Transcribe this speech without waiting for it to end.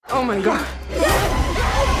Oh my God.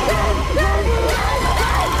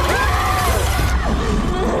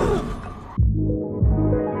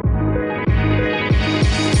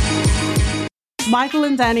 Michael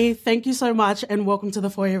and Danny, thank you so much and welcome to the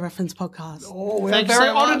For Your Reference podcast. Oh, we're very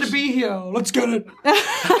honored to be here. Let's get it.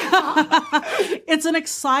 It's an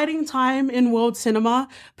exciting time in world cinema,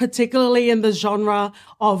 particularly in the genre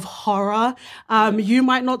of horror. You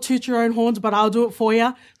might not toot your own horns, but I'll do it for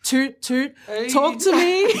you. Toot, toot. Hey. Talk to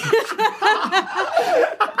me.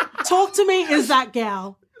 Talk to me is that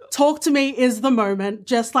gal. Talk to me is the moment,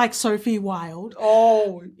 just like Sophie Wilde.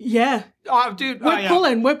 Oh. Yeah. Oh, dude.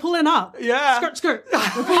 We're pulling up. Yeah. Skirt.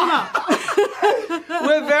 We're pulling up.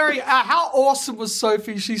 We're very, how awesome was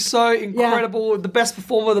Sophie? She's so incredible. Yeah. The best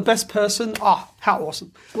performer, the best person. Oh, how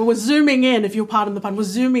awesome. Well, we're zooming in, if you'll pardon the pun, we're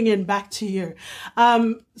zooming in back to you.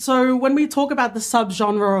 So when we talk about the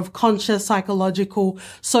subgenre of conscious, psychological,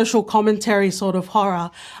 social commentary sort of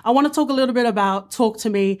horror, I want to talk a little bit about Talk to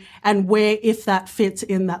Me and where, if that fits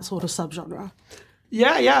in that sort of subgenre.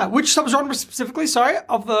 Yeah. Which subgenre specifically? Sorry,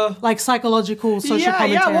 of the like psychological social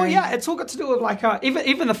commentary. Yeah. Well, yeah. It's all got to do with like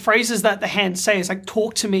even the phrases that the hands say. It's like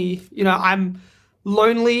talk to me. You know, I'm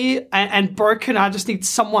lonely and broken. I just need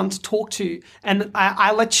someone to talk to, and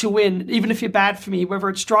I let you in, even if you're bad for me. Whether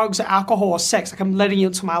it's drugs, or alcohol, or sex, like I'm letting you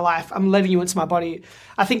into my life. I'm letting you into my body.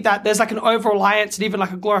 I think that there's like an over-reliance and even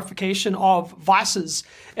like a glorification of vices,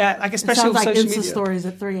 like especially on social media. Insta stories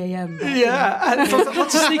at 3 a.m. Yeah,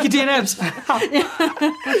 lots of sneaky DMs.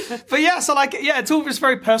 But yeah, so like it's all just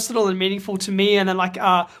very personal and meaningful to me, and then like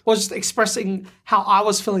was just expressing how I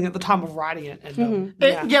was feeling at the time of writing it. And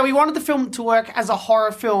we wanted the film to work as a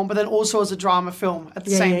horror film, but then also as a drama film at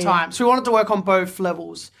the same time. So we wanted to work on both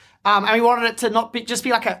levels. And we wanted it to not be just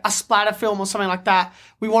be like a splatter film or something like that.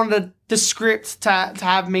 We wanted the script to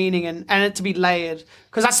have meaning and it to be layered.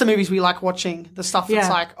 Because that's the movies we like watching. The stuff that's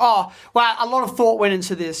like, oh, well, a lot of thought went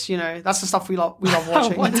into this, you know. That's the stuff we love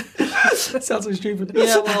watching. That sounds so stupid.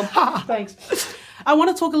 Yeah, well, thanks. I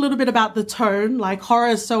want to talk a little bit about the tone. Like, horror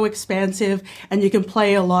is so expansive and you can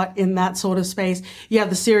play a lot in that sort of space. You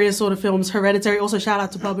have the serious sort of films, Hereditary. Also, shout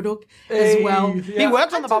out to Babadook as well. Yeah. He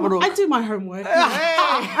worked on the Babadook. I do my homework.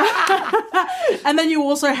 And then you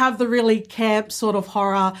also have the really camp sort of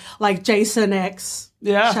horror, like Jason X.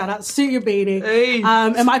 Yeah. Shout out, Suit Your Beanie. Hey.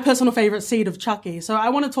 And my personal favorite, Seed of Chucky. So I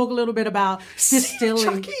want to talk a little bit about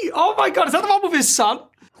distilling. Chucky? Oh my God, is that the one with his son?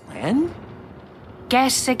 Glenn?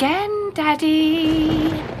 Guess again, Daddy.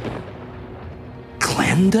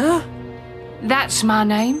 Glenda? That's my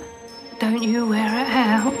name. Don't you wear it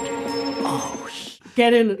out. Oh,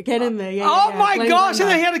 Get in there. Yeah, my Glenn gosh, Glenda. and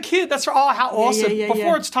then he had a kid. That's right. Oh, how awesome. Yeah.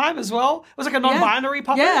 Before its time as well. It was like a non-binary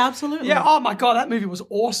puppet. Yeah, absolutely. Yeah, oh my God, that movie was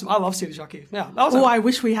awesome. I love Seed of Chucky. Yeah, that was I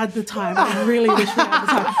wish we had the time. I really wish we had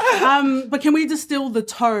the time. But can we distill the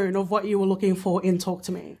tone of what you were looking for in Talk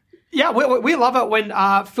to Me? Yeah, we love it when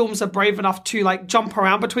films are brave enough to like jump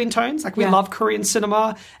around between tones. Like we love Korean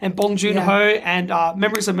cinema and Bong Joon-ho and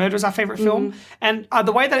Memories of Murder is our favorite film. And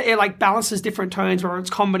the way that it like balances different tones, whether it's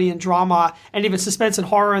comedy and drama and even suspense and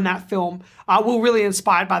horror in that film, we're really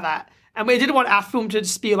inspired by that. And we didn't want our film to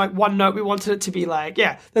just be like one note. We wanted it to be like,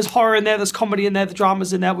 there's horror in there, there's comedy in there, the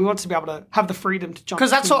drama's in there. We wanted to be able to have the freedom to jump.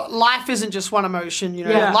 Because that's what life isn't just one emotion, you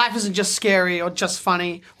know. Yeah. Life isn't just scary or just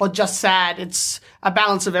funny or just sad. It's a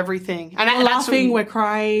balance of everything. And We're laughing, we're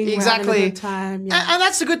crying, exactly. We're having a good time. Yeah. And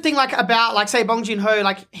that's the good thing, like about like say Bong Joon-ho,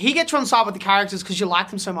 like he gets you on side with the characters because you like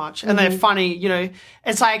them so much and they're funny. You know,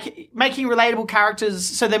 it's like making relatable characters.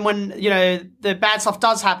 So then when you know the bad stuff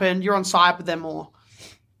does happen, you're on side with them more.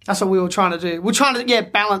 That's what we were trying to do. We're trying to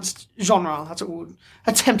balanced genre. That's what we're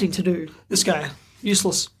attempting to do. This guy,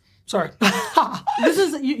 useless. Sorry. This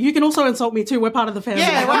is you can also insult me too. We're part of the family.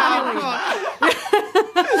 Yeah, wow.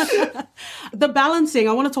 The balancing,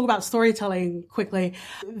 I want to talk about storytelling quickly.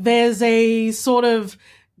 There's a sort of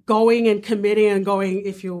going and committing and going,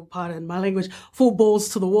 if you'll pardon my language, full balls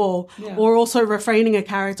to the wall, or also refraining a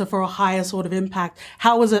character for a higher sort of impact.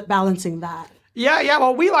 How was it balancing that? Yeah.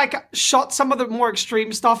 Well, we like shot some of the more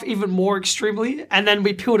extreme stuff even more extremely, and then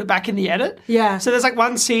we peeled it back in the edit. Yeah. So there's like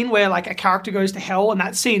one scene where like a character goes to hell, and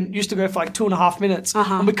that scene used to go for like 2.5 minutes,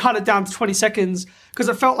 and we cut it down to 20 seconds because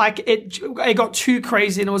it felt like it got too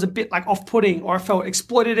crazy and it was a bit like off-putting, or it felt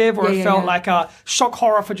exploitative, or it felt like a shock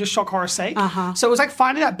horror for just shock horror's sake. So it was like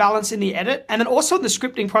finding that balance in the edit, and then also in the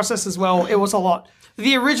scripting process as well. It was a lot.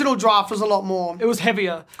 The original draft was a lot more. It was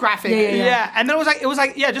heavier, graphic. Yeah. And then it was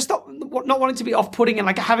like just not wanting to be off-putting and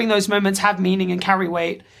like having those moments have meaning and carry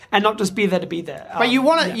weight and not just be there to be there. But you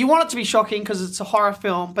want it to be shocking because it's a horror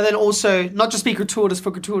film, but then also not just be gratuitous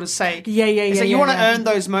for gratuitous sake. Yeah. So you want to earn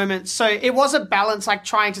those moments. So it was a balance, like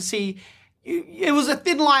trying to see it was a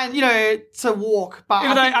thin line, to walk. But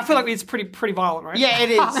Even though I feel like it's pretty violent, right? yeah, it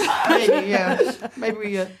is. Maybe, yeah. Maybe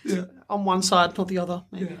we on one side, not the other.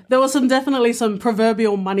 Maybe. There was definitely some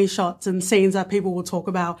proverbial money shots and scenes that people will talk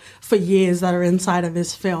about for years that are inside of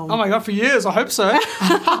this film. Oh my God, for years. I hope so.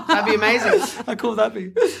 That'd be amazing. How cool would that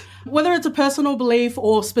be? Whether it's a personal belief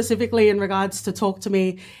or specifically in regards to Talk to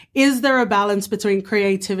Me, is there a balance between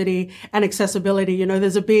creativity and accessibility?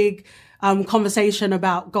 There's a big conversation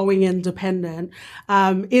about going independent.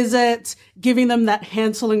 Is it giving them that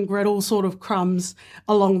Hansel and Gretel sort of crumbs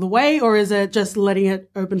along the way, or is it just letting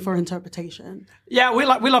it open for interpretation? Yeah, we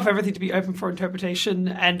love everything to be open for interpretation,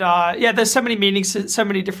 and there's so many meanings, so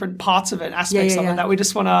many different parts of it, aspects of it that we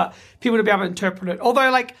just want people to be able to interpret it.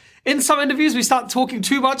 Although, in some interviews, we start talking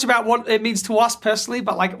too much about what it means to us personally,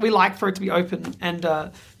 but we like for it to be open and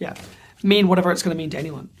mean whatever it's going to mean to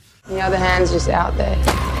anyone. The other hand's just out there.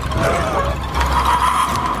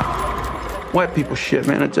 White people shit,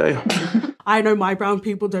 man, I tell you. I know my brown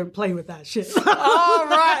people don't play with that shit. Oh,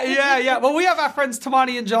 right. Yeah. Well, we have our friends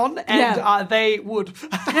Tamani and John, and they would.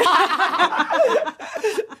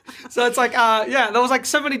 So it's there was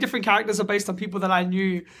so many different characters are based on people that I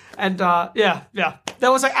knew. And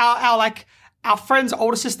there was our friend's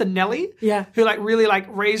older sister Nellie, who really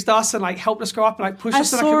raised us and helped us grow up and pushed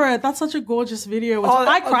us. I saw it. That's such a gorgeous video.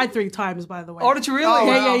 I cried 3 times, by the way. Oh, did you really? Oh,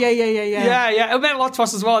 wow. Yeah. It meant a lot to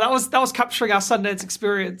us as well. That was capturing our Sundance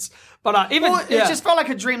experience. But it just felt like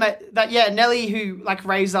a dream that Nellie, who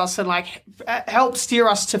raised us and helped steer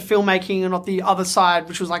us to filmmaking and not the other side,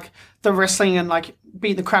 which was the wrestling and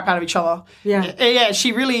beating the crap out of each other. Yeah,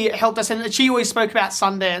 she really helped us, and she always spoke about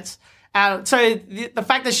Sundance. So the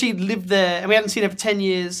fact that she lived there and we hadn't seen her for 10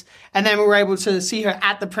 years, and then we were able to see her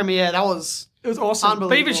at the premiere, it was awesome.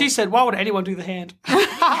 But even she said, "Why would anyone do the hand?"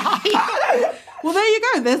 Well, there you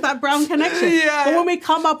go. There's that brown connection. But when we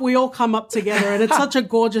come up, we all come up together, and it's such a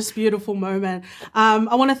gorgeous, beautiful moment.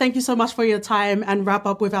 I want to thank you so much for your time and wrap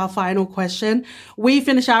up with our final question. We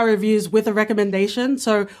finish our reviews with a recommendation.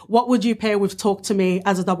 So what would you pair with Talk to Me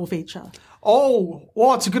as a double feature? Oh,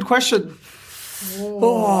 it's a good question.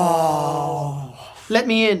 Oh. Let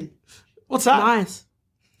Me In. What's that? Nice.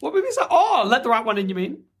 What movie is that? Oh, Let the Right One In, you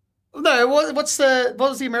mean? No, what was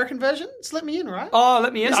the American version? It's Let Me In, right? Oh,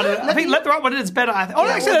 Let Me In. I think Let the Right One In is better.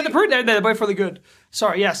 Actually, they're both really good.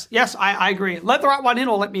 Sorry, yes, I agree. Let the Right One In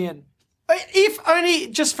or Let Me In? If only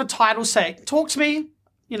just for title's sake. Talk to Me,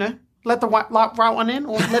 let the right one in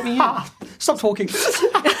or Let Me In. Stop talking.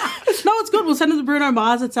 No, it's good. We'll send it to Bruno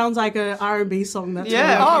Mars. It sounds like an R&B song. That's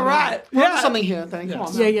All right. We're something here. Come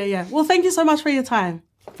on. Yeah. Well, thank you so much for your time.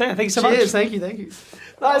 Thank you so much. Cheers. Thank you.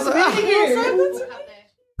 Nice meeting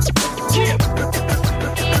you.